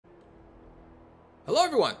Hello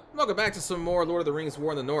everyone, welcome back to some more Lord of the Rings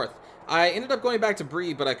War in the North. I ended up going back to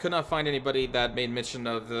Bree, but I could not find anybody that made mention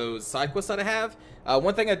of those side quests that I have.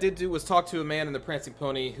 One thing I did do was talk to a man in the Prancing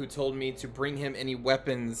Pony who told me to bring him any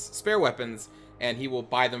weapons, spare weapons, and he will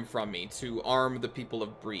buy them from me to arm the people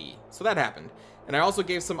of Bree. So that happened. And I also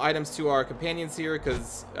gave some items to our companions here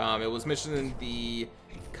because it was mentioned in the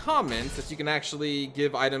comments that you can actually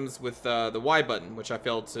give items with the Y button, which I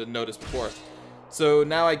failed to notice before. So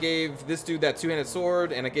now I gave this dude that two-handed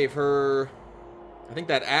sword, and I gave her, I think,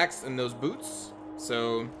 that axe and those boots.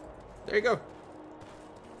 So there you go.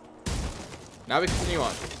 Now we continue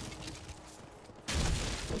on.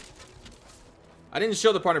 I didn't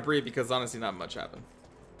show the part of Bree because honestly not much happened.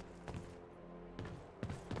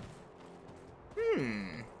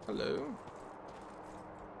 Hello.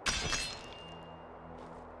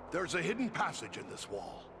 There's a hidden passage in this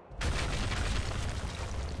wall.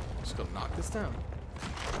 Just gonna knock this down.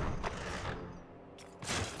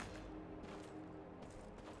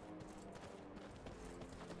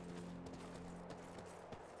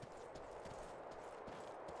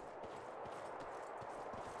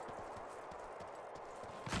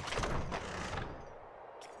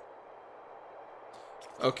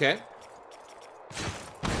 Okay.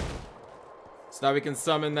 So now we can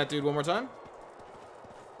summon that dude one more time.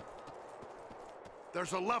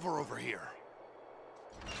 There's a lever over here.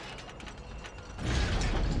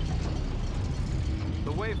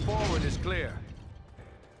 The way forward is clear.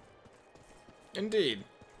 Indeed.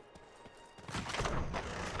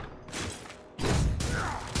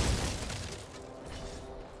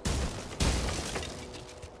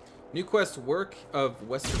 New quest, Work of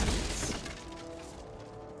Western Meats.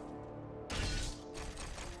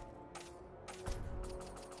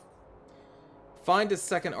 Find a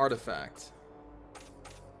second artifact.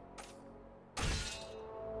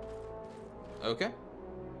 Okay.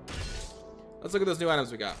 Let's look at those new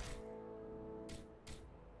items we got.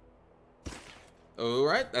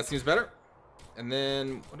 Alright, that seems better. And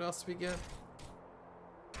then, what else do we get?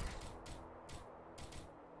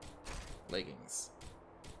 Leggings.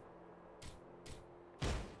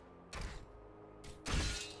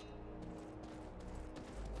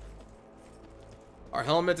 Our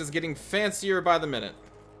helmet is getting fancier by the minute.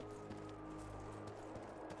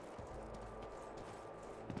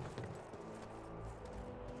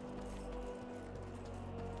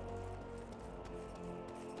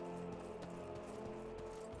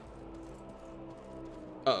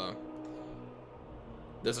 Uh-oh.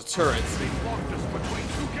 There's a turret. They blocked us between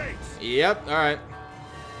two gates. Yep, alright.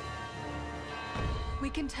 We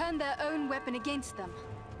can turn their own weapon against them.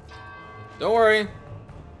 Don't worry.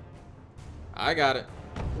 I got it.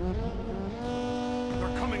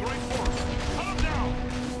 They're coming right for us. Cut them down.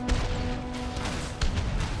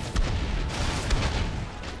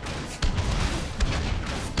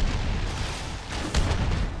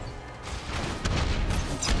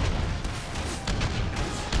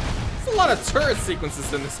 There's a lot of turret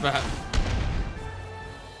sequences in this map.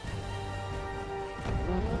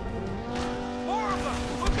 More of them.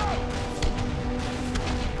 Look out.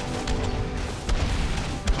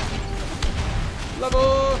 Level!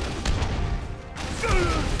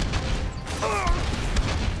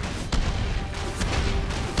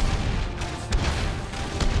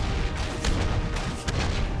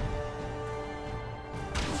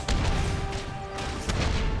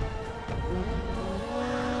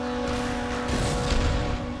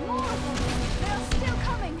 More of them! They are still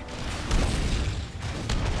coming!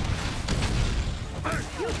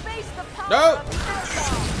 You face the power No! of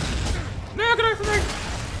Tharzog! No, get away from me!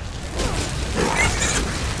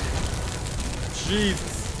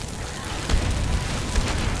 Jesus.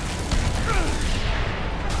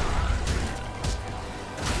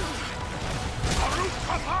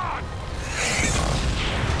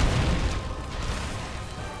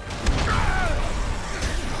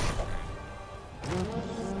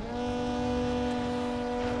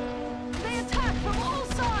 They attack from all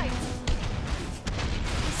sides!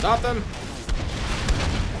 Stop them.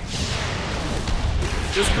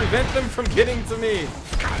 Just prevent them from getting to me.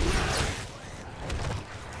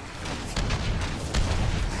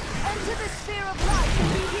 Enter the sphere of light and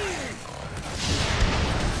be healed!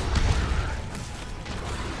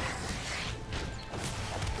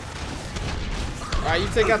 Alright, you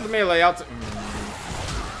take out the melee. I'll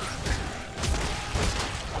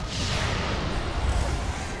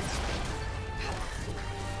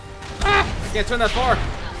I can't turn that far.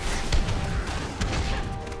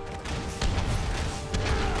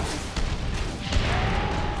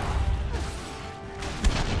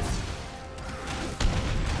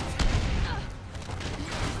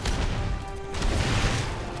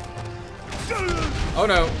 Oh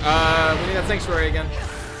no, we need that sanctuary again.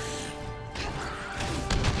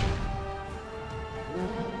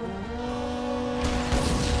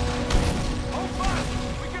 Hold fast!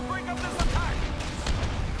 We can break up this attack!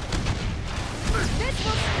 This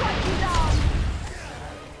will strike you down!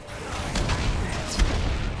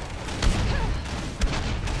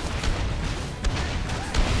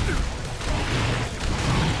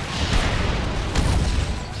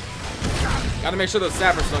 Gotta make sure those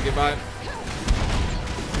sappers don't get by.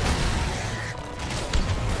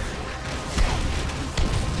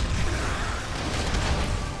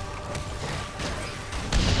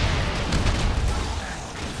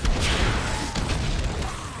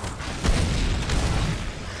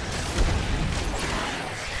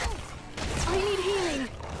 I need healing.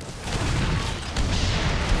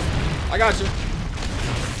 I got you.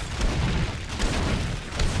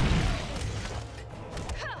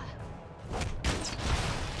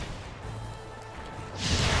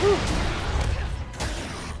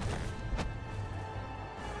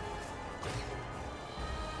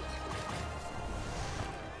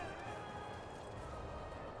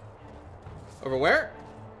 Over where?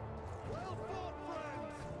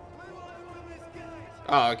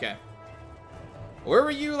 Oh, okay. Where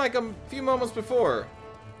were you like a few moments before?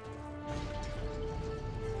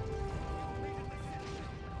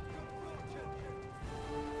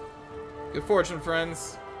 Good fortune,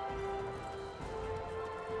 friends.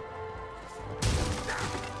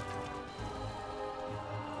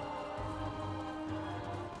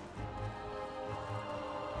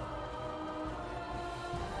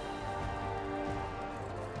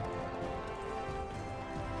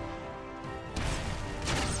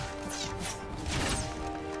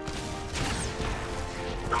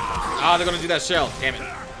 Ah, they're gonna do that shell. Damn it.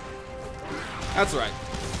 That's right.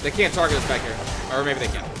 They can't target us back here. Or maybe they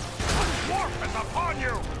can. Warp is upon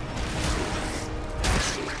you!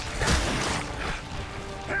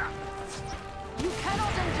 You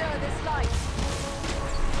cannot endure this light.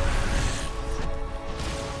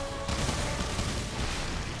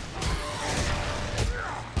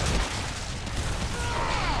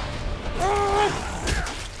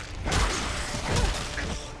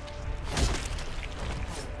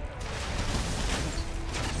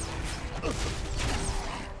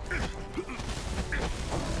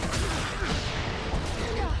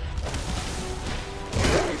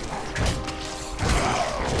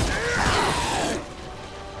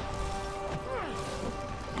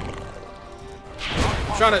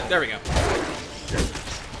 Trying to, there we go.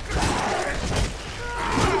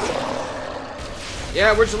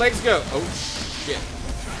 Yeah, where'd your legs go? Oh shit.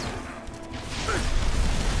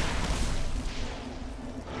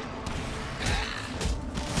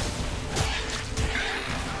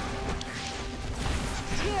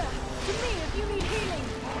 Here, to me if you need healing.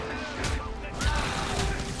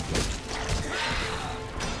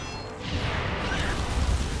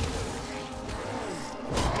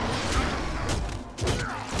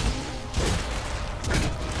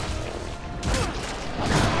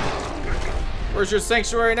 Where's your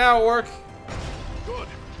sanctuary now, Orc? Good.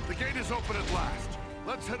 The gate is open at last.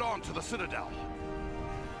 Let's head on to the Citadel.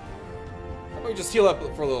 Let me just heal up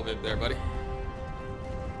for a little bit there, buddy.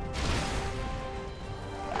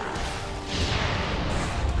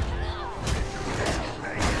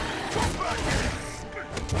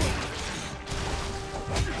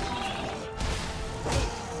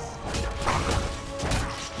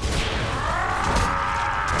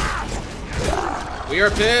 We are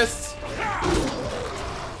pissed.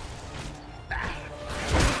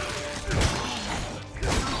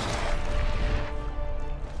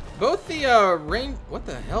 Both the range. What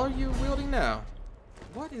the hell are you wielding now?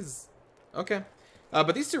 What is? Okay,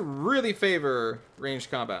 but these two really favor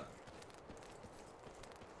ranged combat.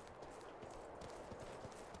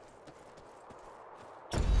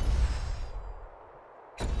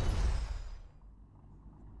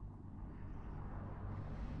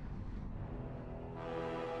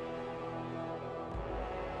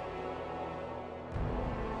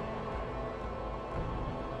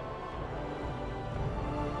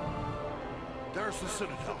 There's the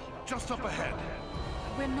Citadel, just up ahead.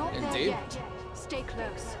 We're not there Indeed. yet. Stay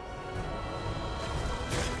close.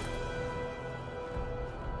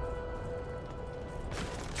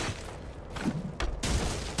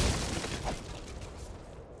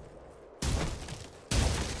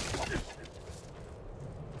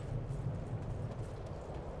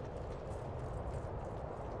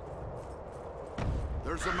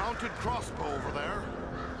 There's a mounted crossbow over there.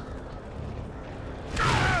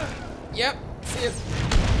 Yep, see it.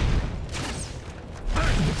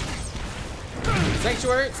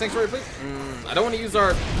 Sanctuary, sanctuary, please. I don't want to use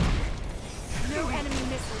our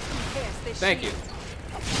rifles can pierce this Thank you. shield.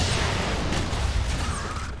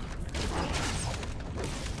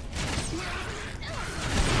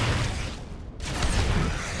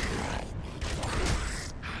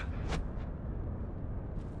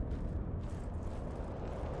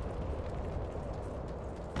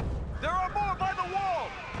 There are more by the wall!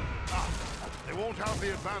 They won't have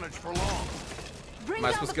the advantage for long. Bring Am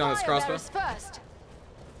I down supposed the to get on this fire crossbow? bearers first.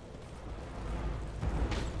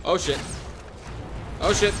 Oh shit.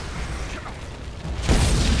 Oh shit.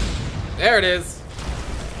 There it is.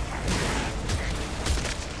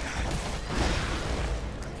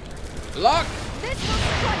 Lock! This will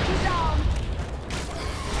strike you down.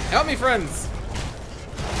 Help me, friends!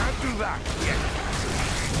 Can't do that yet.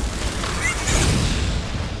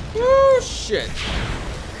 Woo, shit.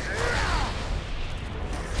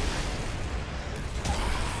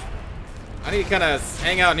 I need to kind of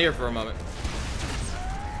hang out in here for a moment.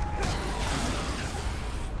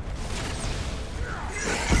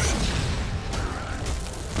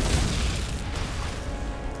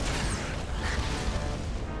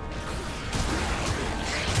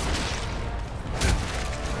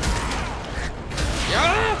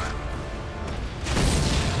 Yeah!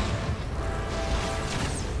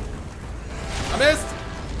 I missed!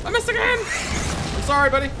 I missed again! I'm sorry,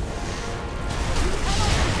 buddy. You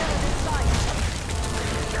cannot endure this sight.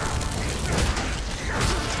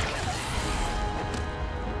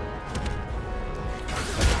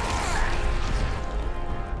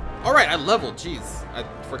 Alright, I leveled. Jeez. I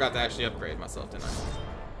forgot to actually upgrade myself, didn't I?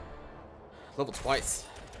 Leveled twice.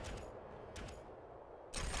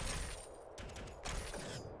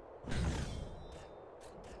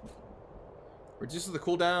 Reduces the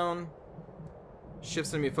cooldown.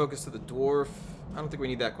 Shifts enemy focus to the dwarf. I don't think we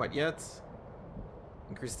need that quite yet.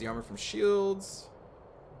 Increases the armor from shields.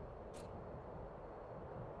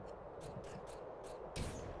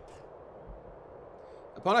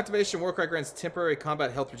 Upon activation, Warcry grants temporary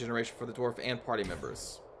combat health regeneration for the dwarf and party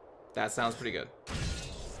members. That sounds pretty good.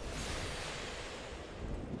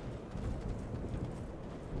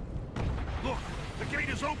 Look, the gate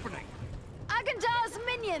is opening. Agandar's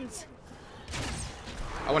minions.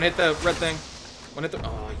 I want to hit the red thing. I want to hit the...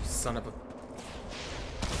 Oh, you son of a...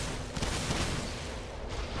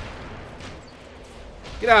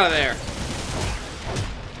 Get out of there.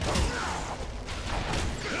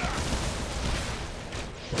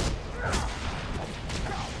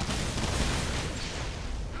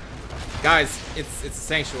 Guys, it's a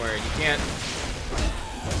sanctuary. You can't...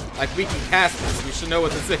 Like, we can cast this. We should know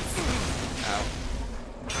what this is. Ow.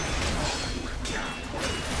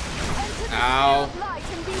 Enter the Ow. sphere of light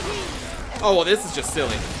and be healed. Oh, well, this is just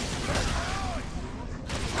silly.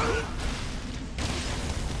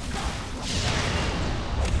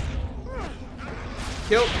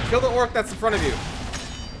 Kill the orc that's in front of you.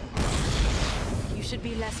 You should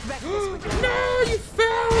be less reckless with your No, you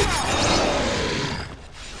fell!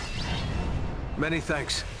 Many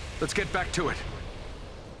thanks. Let's get back to it.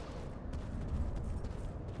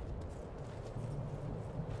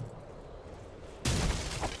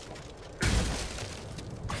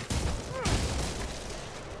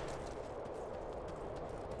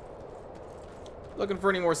 Looking for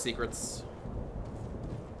any more secrets.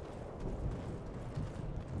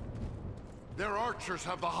 Their archers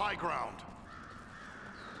have the high ground.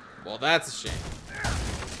 Well, that's a shame.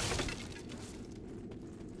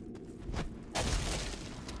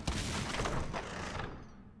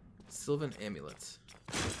 Sylvan amulet.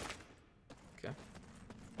 Okay.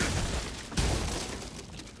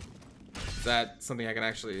 Is that something I can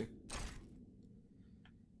actually...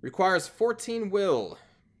 Requires 14 will.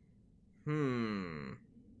 You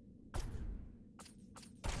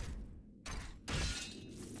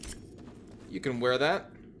can wear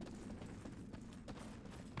that.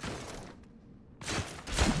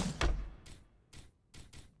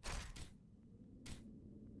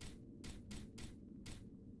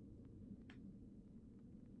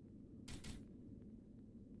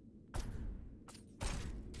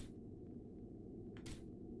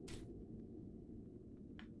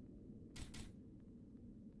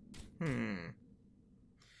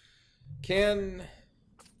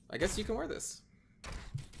 I guess you can wear this.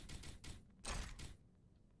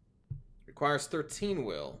 Requires 13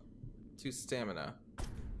 will. 2 stamina.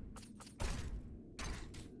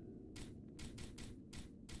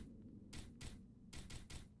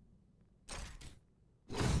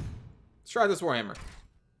 Let's try this Warhammer.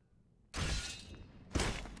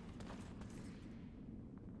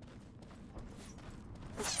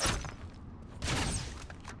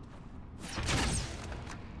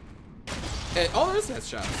 Hey, oh, there is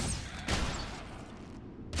headshots.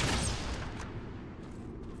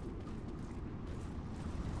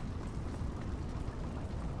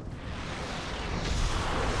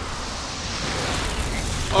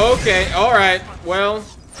 Okay, alright. Well.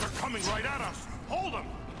 They're coming right at us. Hold them.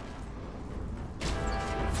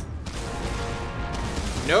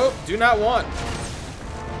 Nope, do not want.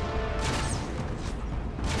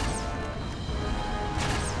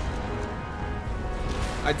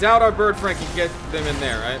 I doubt our bird friend can get them in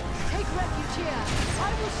there, right? Take refuge here.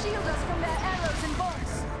 I will shield us from their arrows and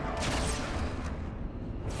bolts.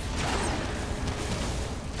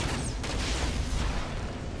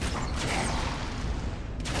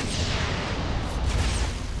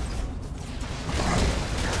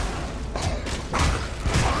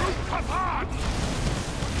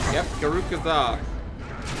 Yep, Garuk Kazak.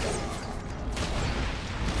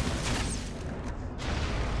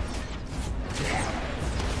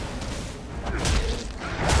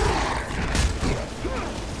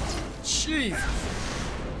 Jeez.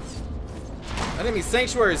 Enemy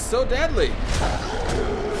sanctuary is so deadly.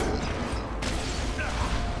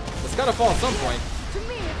 It's gotta fall at some point. To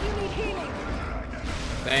me if you need healing.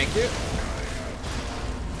 Thank you.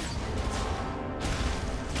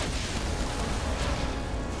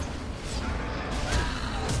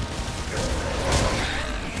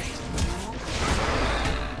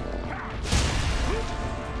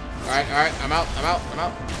 Alright, I'm out.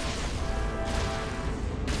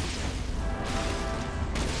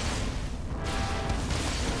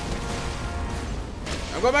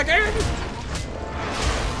 I'm going back in!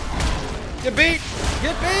 Get beat!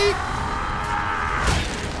 Get beat!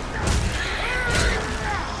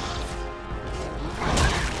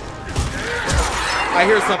 I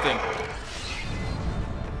hear something.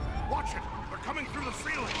 Watch it. They're coming through the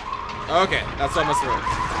ceiling. Okay, that's almost through.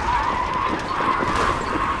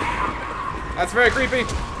 That's very creepy.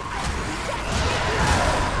 The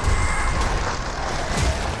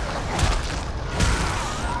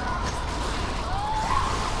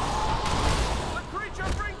creature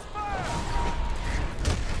brings fire!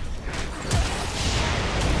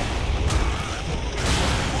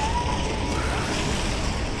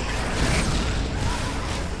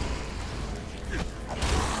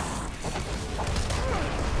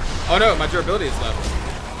 Oh no, my durability is left.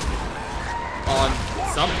 On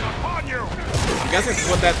something. On you. I'm guessing this is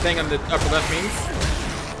what that thing on the upper left means.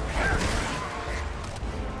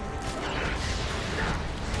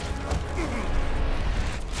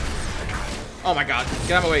 Oh my god.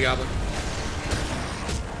 Get out of my way, Goblin.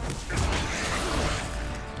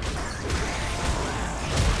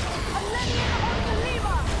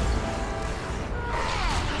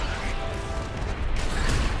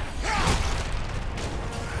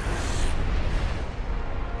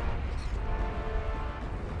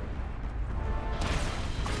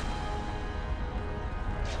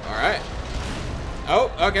 Alright.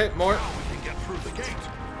 Oh, okay, more. Now we can get through the gate.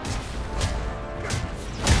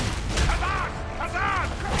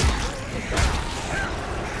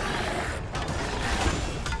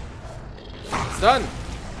 Stun!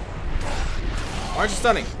 Why aren't you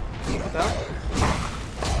stunning? What the hell?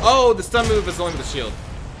 Oh, the stun move is only with the shield.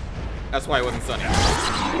 That's why I wasn't stunning.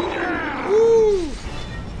 Woo!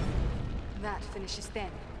 That finishes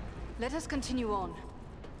them. Let us continue on.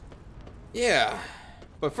 Yeah.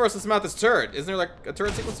 But first, let's mount this turret. Isn't there like a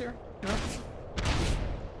turret sequence here? No?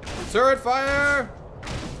 Turret fire!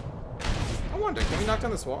 I wonder, can we knock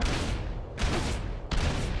down this wall?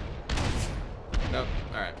 Nope.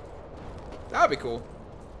 Alright. That would be cool.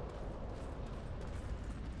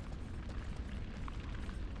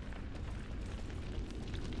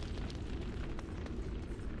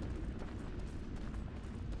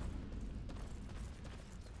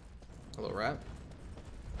 Hello, rat.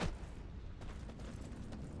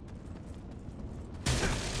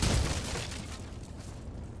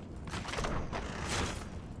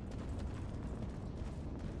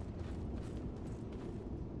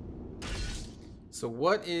 So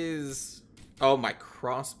what is... Oh, my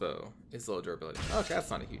crossbow is low durability. Okay,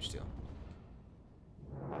 that's not a huge deal.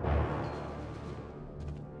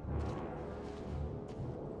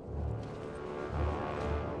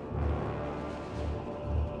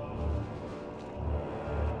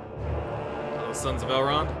 Hello, Sons of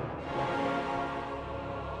Elrond.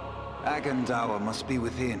 Agandawa must be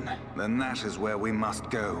within. Then that is where we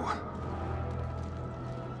must go.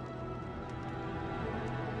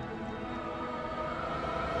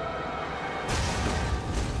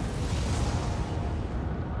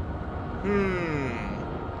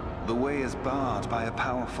 The way is barred by a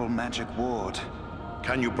powerful magic ward.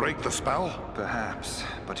 Can you break the spell? Perhaps,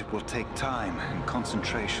 but it will take time and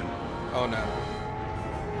concentration. Oh no.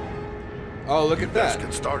 Oh, look at Best that.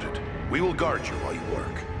 get started. We will guard you while you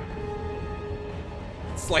work.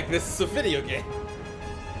 It's like this is a video game.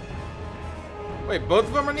 Wait, both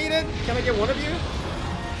of them are needed? Can I get one of you?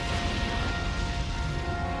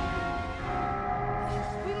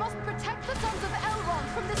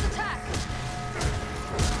 from this attack.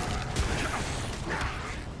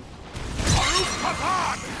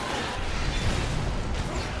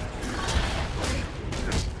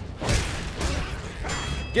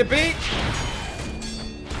 Get beat!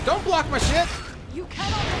 Don't block my shit! You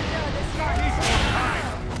cannot endure this fight.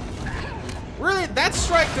 Really, that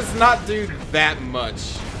strike does not do that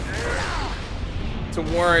much to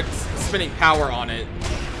warrant spending power on it.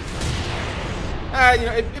 You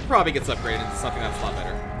know, it probably gets upgraded into something that's a lot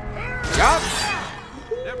better. Yup!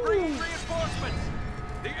 They're bringing reinforcements.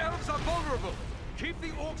 The elves are vulnerable. Keep the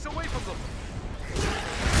orcs away from them.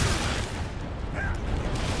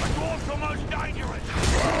 The dwarf's almost dangerous.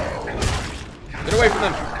 Get away from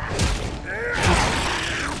them!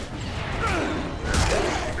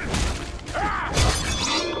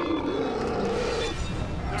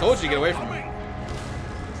 Told you to get away from me.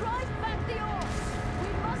 Drive back the orcs. We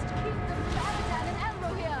must keep them from Aladan and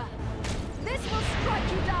Elro here. This will strike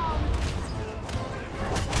you down.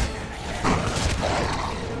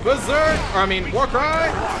 Berserk! Or I mean, Warcry!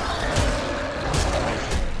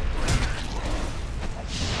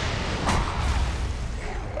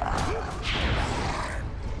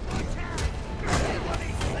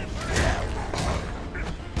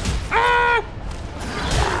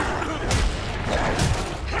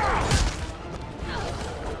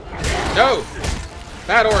 No!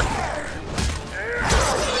 Bad orc.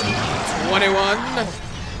 21.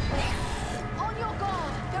 On your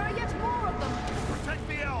guard. There are yet more of them. Protect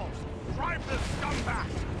the elves. Drive the scum back.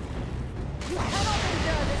 You cannot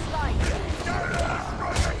endure this light.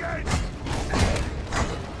 Strike again.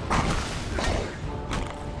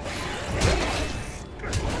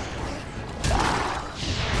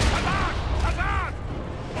 Attack!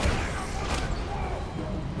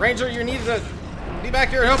 Ranger, you need to be back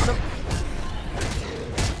here and help them.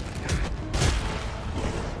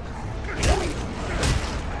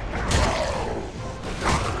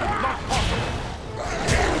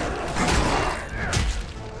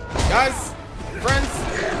 Guys, friends,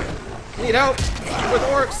 need help with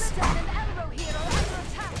orcs. Aladan and Elro here are under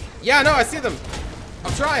attack. Yeah, no, I see them.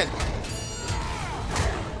 I'm trying.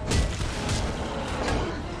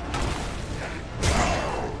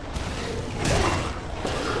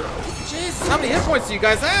 Jesus, how many hit points do you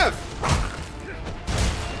guys have?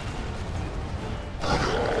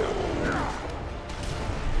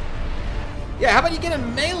 Yeah, how about you get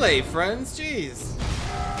in melee, friends? Jeez.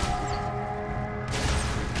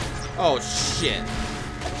 Oh, shit.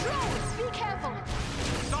 Trolls, be careful.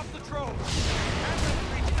 Stop the trolls. And then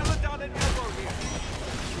reach Aladan and Elro here.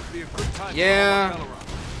 Would be a good time Yeah. to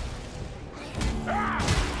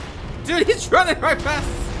Belleron. Dude, he's running right past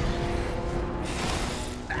us.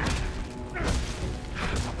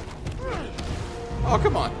 Oh,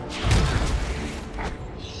 come on.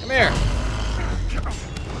 Come here.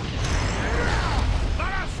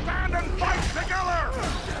 Let us stand and fight together.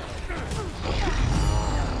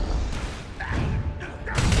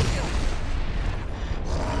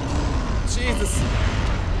 Jesus.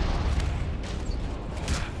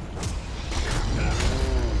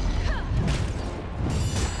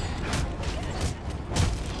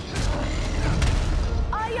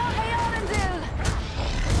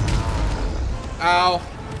 Ow.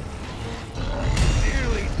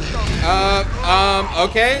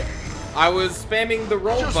 Okay. I was spamming the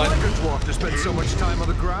roll Just button. like a dwarf to spend so much time on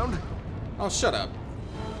the ground. Oh, shut up.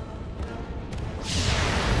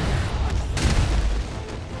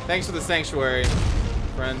 Thanks for the sanctuary,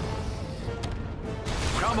 friend.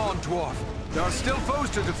 Come on, dwarf. There are still foes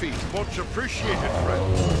to defeat. Much appreciated,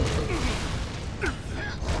 friend.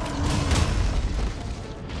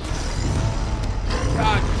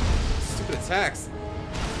 God, stupid attacks.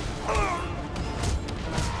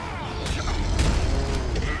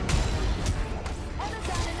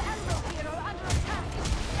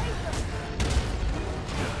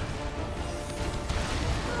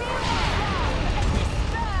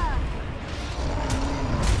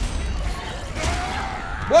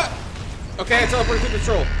 What? Okay, I teleported through the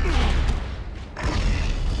troll.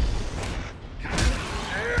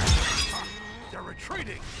 They're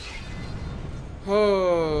retreating.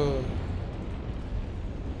 Oh.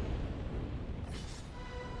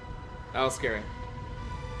 That was scary.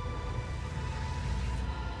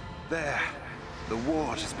 There. The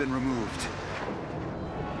ward has been removed.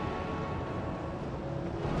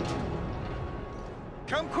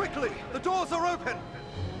 Come quickly! The doors are open!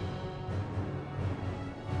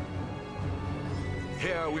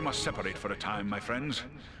 Here we must separate for a time, my friends,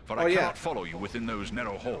 for Oh, I yeah. cannot follow you within those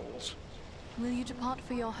narrow halls. Will you depart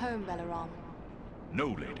for your home, Belleron? No,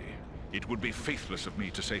 lady. It would be faithless of me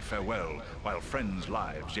to say farewell while friends'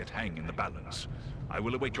 lives yet hang in the balance. I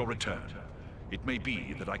will await your return. It may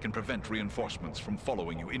be that I can prevent reinforcements from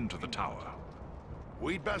following you into the tower.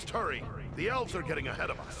 We'd best hurry. The elves are getting ahead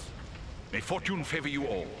of us. May fortune favor you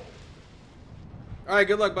all. Alright,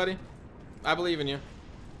 good luck, buddy. I believe in you.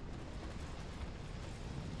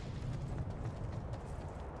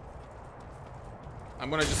 I'm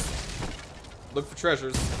gonna just look for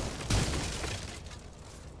treasures.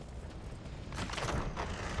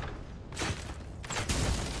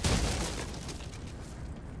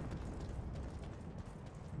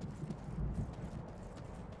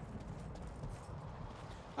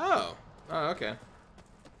 Oh. Oh, okay.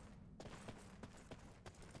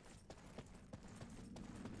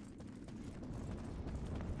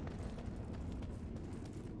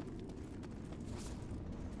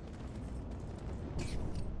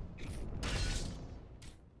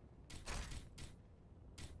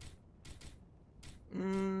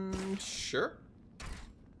 Sure.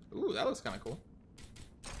 Ooh, that looks kind of cool.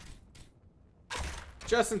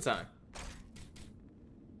 Just in time.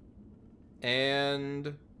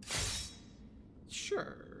 And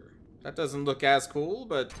sure, that doesn't look as cool,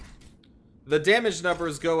 but the damage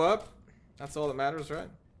numbers go up. That's all that matters, right?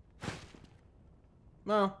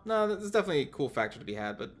 No, there's definitely a cool factor to be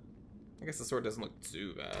had, but I guess the sword doesn't look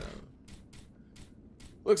too bad.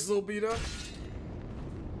 Looks a little beat up.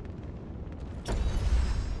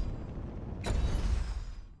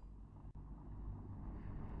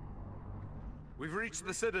 We've reached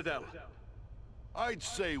the Citadel. I'd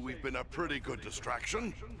say we've been a pretty good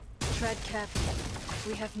distraction. Tread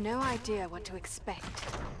carefully. We have no idea what to expect.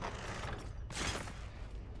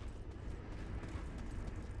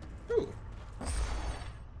 Ooh.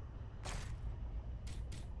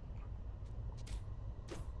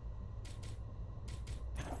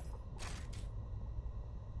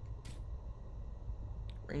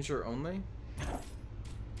 Ranger only?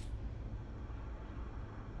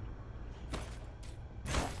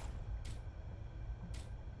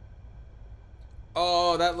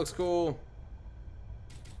 Oh, that looks cool.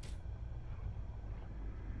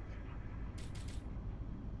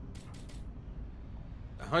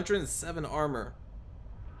 $107 armor.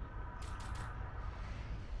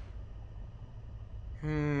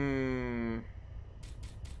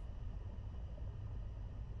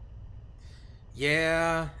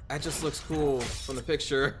 Yeah, that just looks cool from the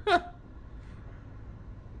picture.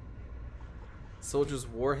 Soldier's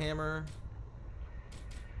Warhammer.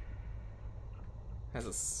 Has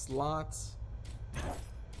a slot.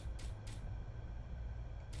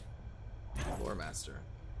 Lore Master.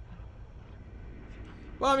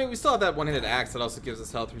 Well, I mean, we still have that one-handed axe that also gives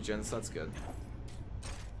us health regen, so that's good.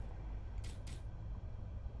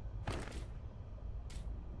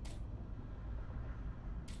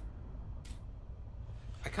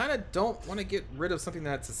 I kind of don't want to get rid of something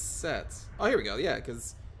that's a set. Oh, here we go. Yeah,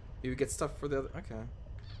 because you get stuff for the other. Okay.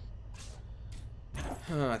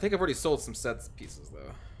 I think I've already sold some sets pieces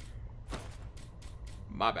though.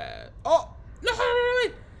 My bad. Oh no!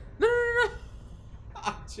 Wait! No!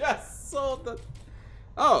 I just sold the.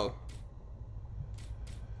 Oh.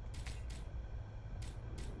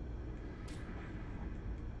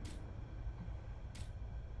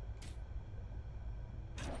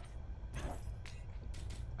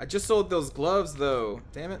 I just sold those gloves though.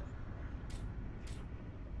 Damn it.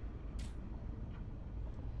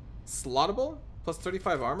 Slottable? Plus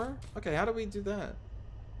 35 armor? Okay, how do we do that?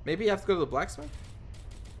 Maybe you have to go to the blacksmith?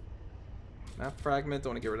 Map fragment,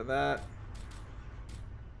 don't want to get rid of that.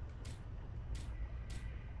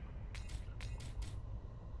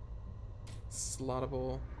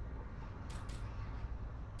 Slottable.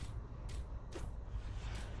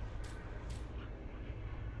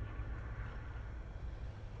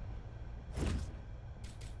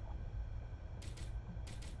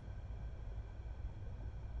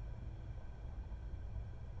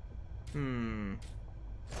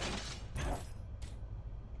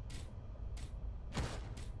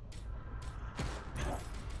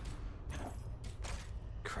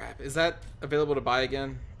 Crap, is that available to buy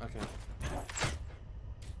again? Okay.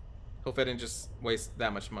 Hope I didn't just waste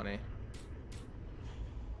that much money.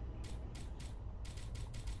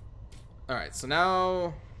 Alright, so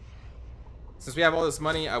now, since we have all this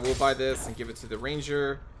money, I will buy this and give it to the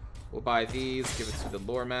Ranger. We'll buy these, give it to the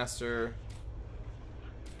Lore Master.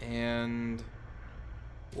 And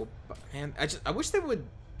we'll buy, man, I wish they would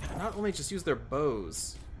not only just use their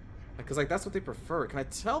bows. Because, like, that's what they prefer. Can I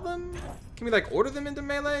tell them? Can we, like, order them into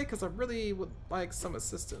melee? Because I really would like some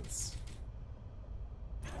assistance.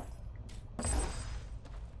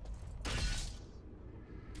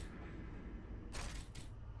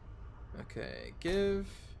 Okay, give.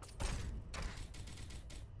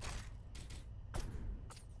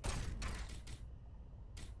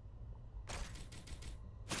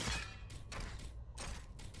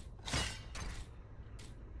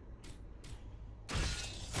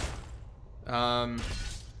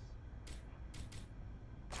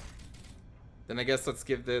 Then I guess let's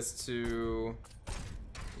give this to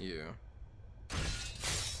you.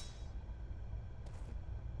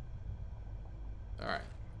 Alright.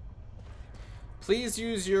 Please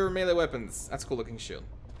use your melee weapons. That's a cool looking shield.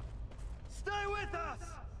 Stay with us!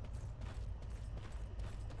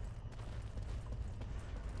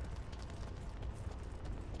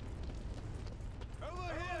 Over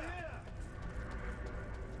here!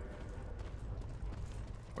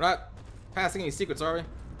 We're not passing any secrets, are we?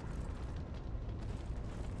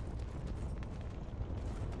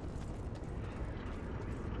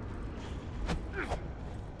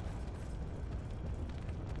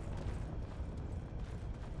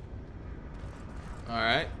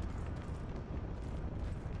 Alright.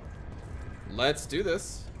 Let's do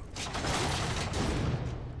this.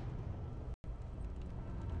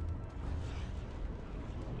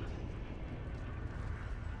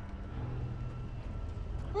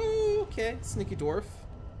 Okay, sneaky dwarf.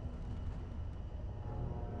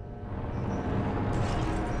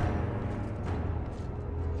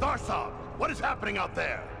 Tharzog, what is happening out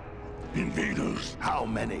there? Invaders. How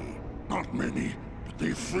many? Not many, but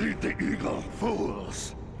they freed the eagle.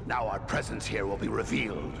 Fools. Now our presence here will be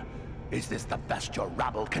revealed. Is this the best your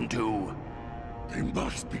rabble can do? They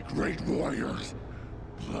must be great warriors.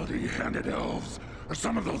 Bloody-handed elves, or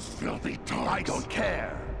some of those filthy tarts. I don't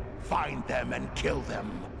care. Find them and kill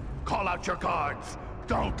them. Call out your guards.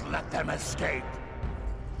 Don't let them escape.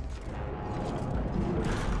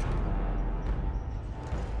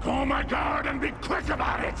 Call my guard and be quick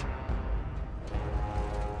about it!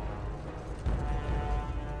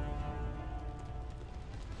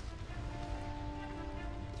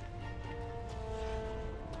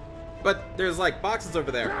 But there's like boxes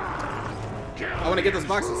over there. I want to get those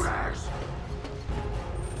boxes.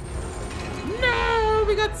 No,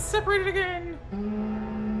 we got separated again.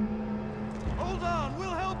 Hold on, we'll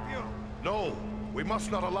help you! No, we must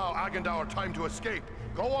not allow Agendaur time to escape.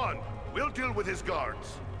 Go on, we'll deal with his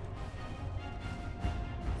guards.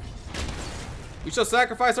 We shall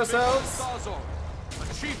sacrifice ourselves. Tharzog,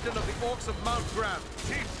 a chieftain of the Orcs of Mount Graham.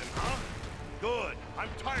 Chieftain, huh? Good. I'm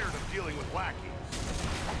tired of dealing with lackeys.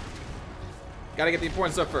 Gotta get the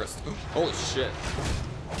important stuff first. Holy shit.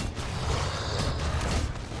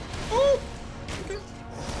 Oh! Okay.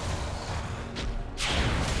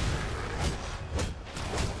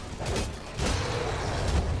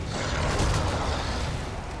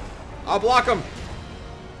 I'll block him.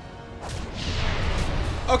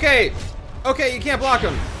 Okay. Okay, you can't block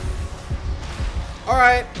him.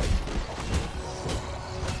 Alright.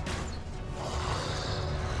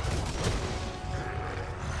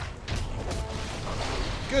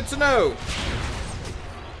 Good to know.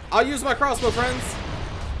 I'll use my crossbow, friends.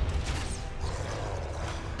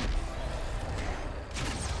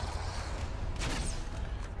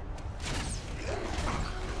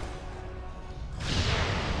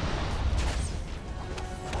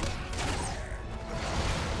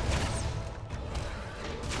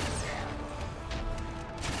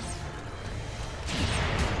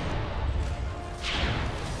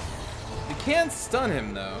 You can stun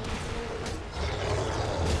him, though.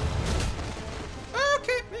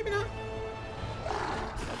 Okay, maybe not.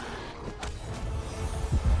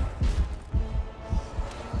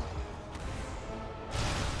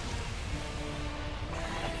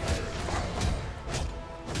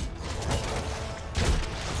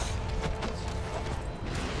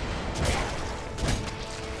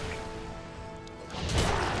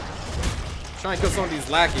 Try and kill some of these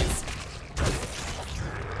lackeys.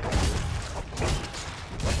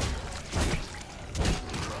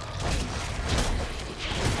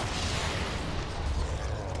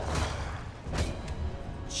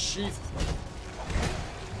 Jeez.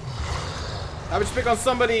 How would you pick on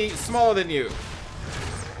somebody smaller than you?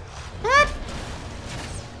 What?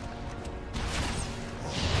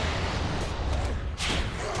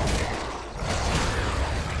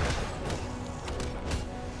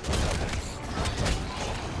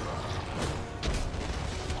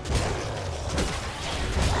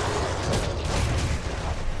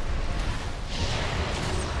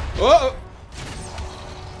 Uh-oh.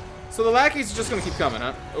 So the lackeys are just gonna keep coming,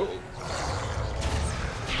 huh? Oh.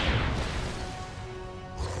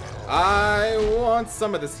 I want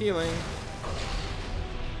some of this healing.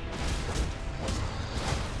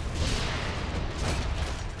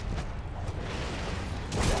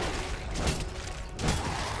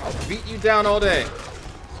 beat you down all day.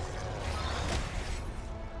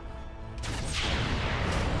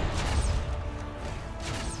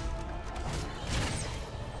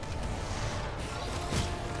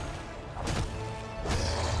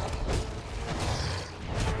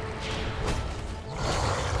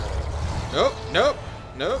 Nope, nope,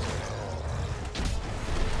 nope.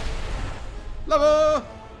 Level!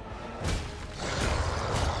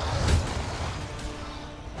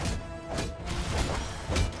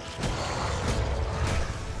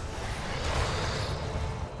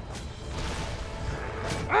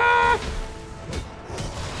 Ah!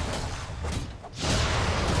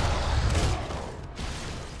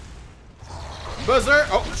 Buzzer!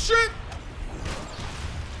 Oh, shit!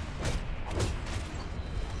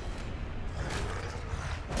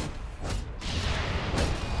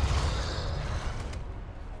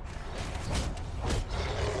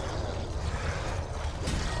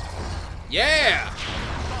 Yeah!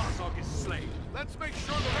 Tharzog is slain. Let's make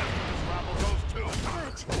sure the rest of this rabble goes too.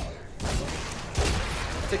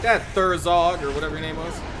 Take that, Tharzog, or whatever your name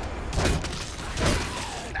was.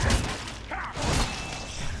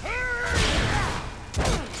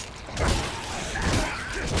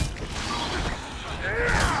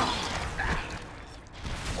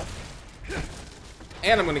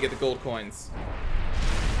 And I'm gonna get the gold coins.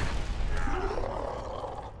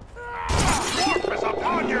 Is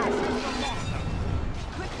upon you!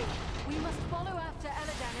 Quickly, we must follow after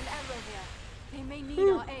Eladan and Elrovia. They may need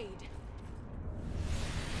our aid.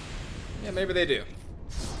 Yeah, maybe they do.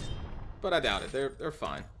 But I doubt it. They're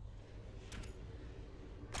fine.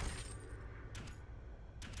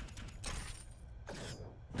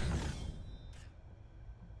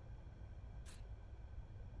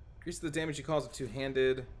 Increase the damage you cause with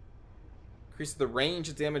two-handed. Increase the range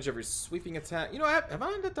of damage of your sweeping attack. You know, have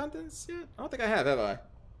I done this yet? I don't think I have I?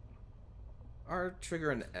 R,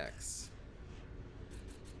 trigger, and X.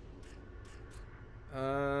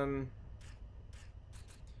 Man,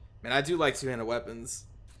 I do like two-handed weapons.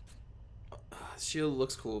 Shield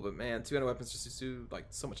looks cool, but man, two-handed weapons just do like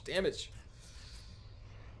so much damage.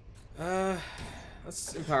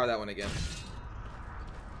 Let's empower that one again.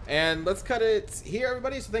 And let's cut it here,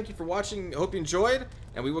 everybody. So thank you for watching. I hope you enjoyed,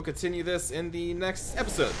 and we will continue this in the next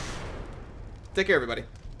episode. Take care, everybody.